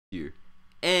year.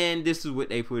 And this is what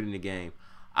they put in the game.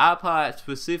 IPOD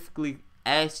specifically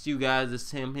asked you guys to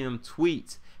send him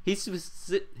tweets. He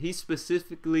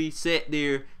specifically sat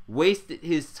there, wasted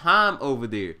his time over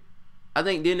there. I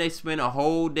think then they spent a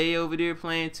whole day over there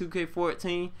playing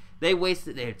 2K14. They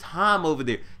wasted their time over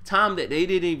there. Time that they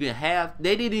didn't even have.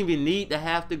 They didn't even need to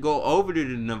have to go over to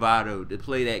the Nevada to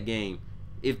play that game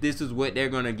if this is what they're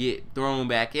going to get thrown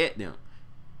back at them.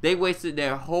 They wasted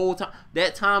their whole time.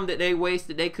 That time that they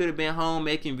wasted, they could have been home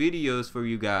making videos for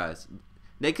you guys.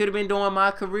 They could have been doing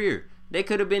my career. They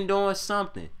could have been doing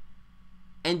something.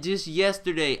 And just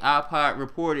yesterday, IPOD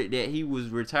reported that he was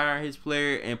retiring his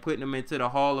player and putting him into the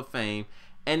Hall of Fame.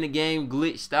 And the game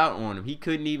glitched out on him. He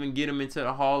couldn't even get him into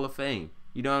the Hall of Fame.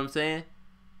 You know what I'm saying?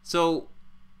 So,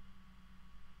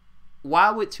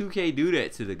 why would 2K do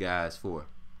that to the guys for?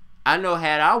 I know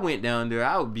had I went down there,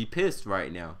 I would be pissed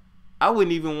right now. I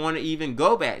wouldn't even want to even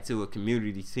go back to a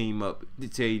community team up, to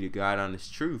tell you the God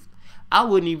honest truth. I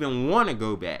wouldn't even want to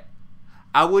go back.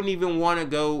 I wouldn't even want to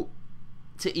go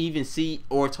to even see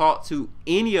or talk to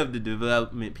any of the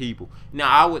development people. Now,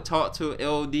 I would talk to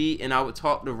LD and I would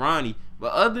talk to Ronnie.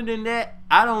 But other than that,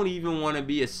 I don't even want to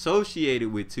be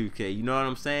associated with 2K. You know what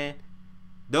I'm saying?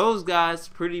 Those guys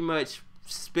pretty much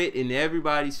spit in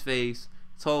everybody's face,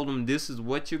 told them this is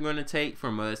what you're going to take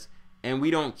from us. And we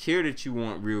don't care that you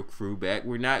want real crew back.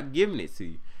 We're not giving it to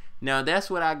you. Now, that's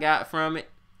what I got from it.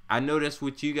 I know that's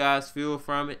what you guys feel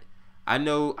from it. I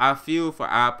know I feel for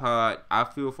IPOD. I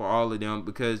feel for all of them.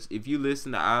 Because if you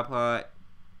listen to IPOD,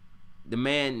 the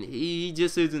man, he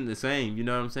just isn't the same. You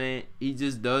know what I'm saying? He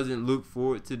just doesn't look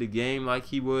forward to the game like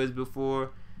he was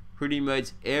before. Pretty much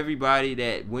everybody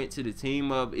that went to the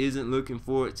team up isn't looking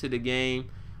forward to the game.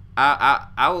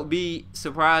 I would be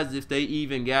surprised if they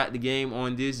even got the game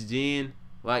on this gen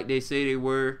like they say they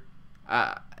were.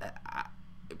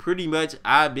 Pretty much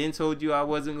I've been told you I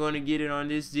wasn't going to get it on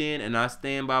this gen, and I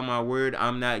stand by my word.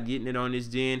 I'm not getting it on this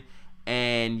gen.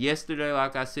 And yesterday,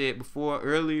 like I said before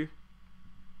earlier,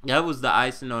 that was the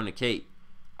icing on the cake.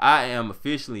 I am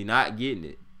officially not getting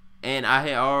it. And I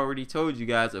had already told you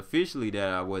guys officially that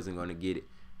I wasn't going to get it.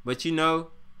 But you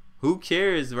know, who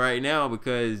cares right now,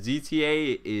 because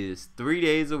GTA is 3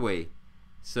 days away.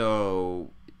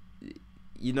 So,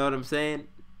 you know what I'm saying?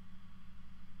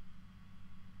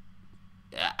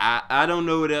 I don't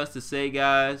know what else to say,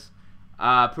 guys.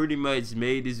 I pretty much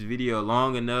made this video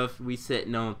long enough. We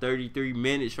sitting on 33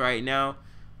 minutes right now.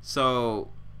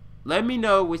 So, let me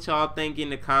know what y'all think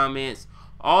in the comments.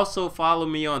 Also, follow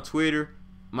me on Twitter.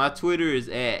 My Twitter is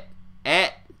at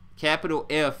capital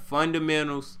F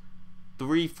Fundamentals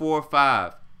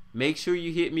 345. Make sure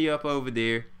you hit me up over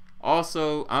there.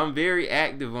 Also, I'm very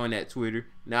active on that Twitter.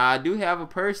 Now, I do have a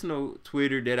personal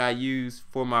Twitter that I use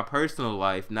for my personal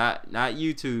life, not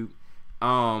YouTube.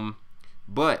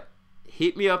 But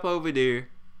hit me up over there.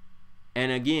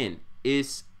 And again,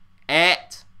 it's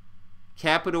at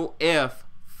capital F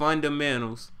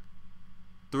Fundamentals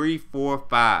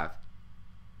 345.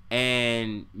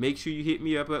 And make sure you hit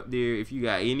me up there if you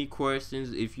got any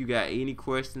questions. If you got any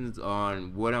questions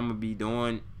on what I'm going to be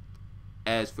doing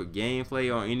as for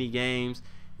gameplay on any games.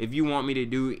 If you want me to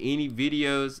do any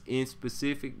videos in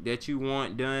specific that you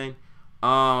want done.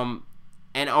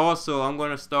 And also, I'm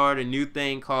going to start a new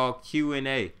thing called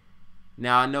Q&A.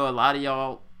 Now, I know a lot of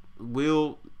y'all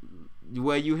will,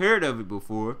 well, you heard of it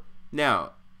before.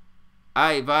 Now,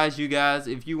 I advise you guys,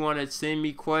 if you want to send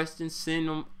me questions, send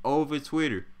them over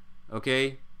Twitter.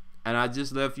 Okay, and I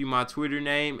just left you my Twitter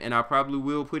name, and I probably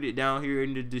will put it down here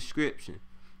in the description.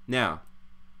 Now,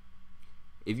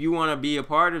 if you want to be a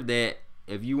part of that,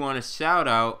 if you want to shout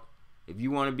out, if you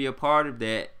want to be a part of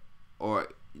that,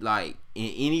 or like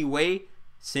in any way,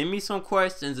 send me some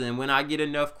questions, and when I get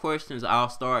enough questions, I'll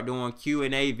start doing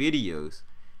Q&A videos.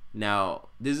 Now,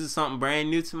 this is something brand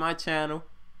new to my channel,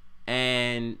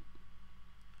 and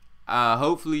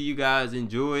hopefully you guys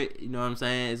enjoy it. You know what I'm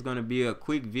saying? It's gonna be a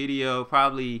quick video.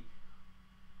 Probably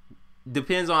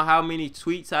depends on how many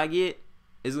tweets I get.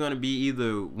 It's gonna be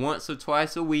either once or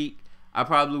twice a week. I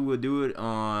probably will do it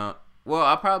on, well,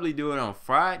 I'll probably do it on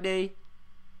Friday.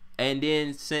 And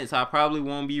then since I probably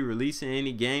won't be releasing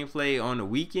any gameplay on the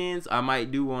weekends, I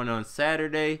might do one on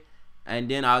Saturday.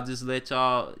 And then I'll just let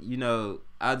y'all, you know,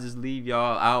 I'll just leave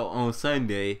y'all out on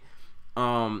Sunday.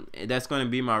 That's gonna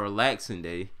be my relaxing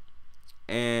day.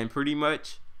 And pretty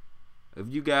much, if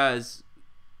you guys,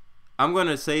 I'm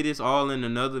gonna say this all in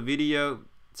another video.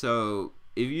 So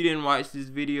if you didn't watch this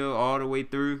video all the way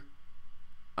through,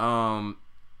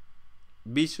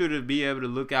 be sure to be able to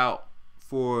look out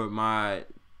for my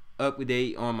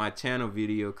update on my channel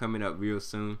video coming up real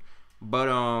soon. But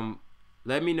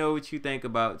let me know what you think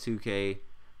about 2K.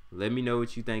 Let me know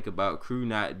what you think about crew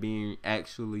not being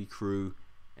actually crew.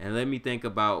 And let me think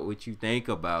about what you think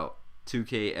about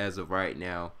 2K as of right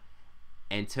now.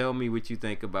 And tell me what you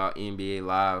think about NBA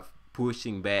Live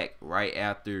pushing back right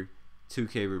after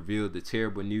 2K revealed the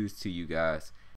terrible news to you guys.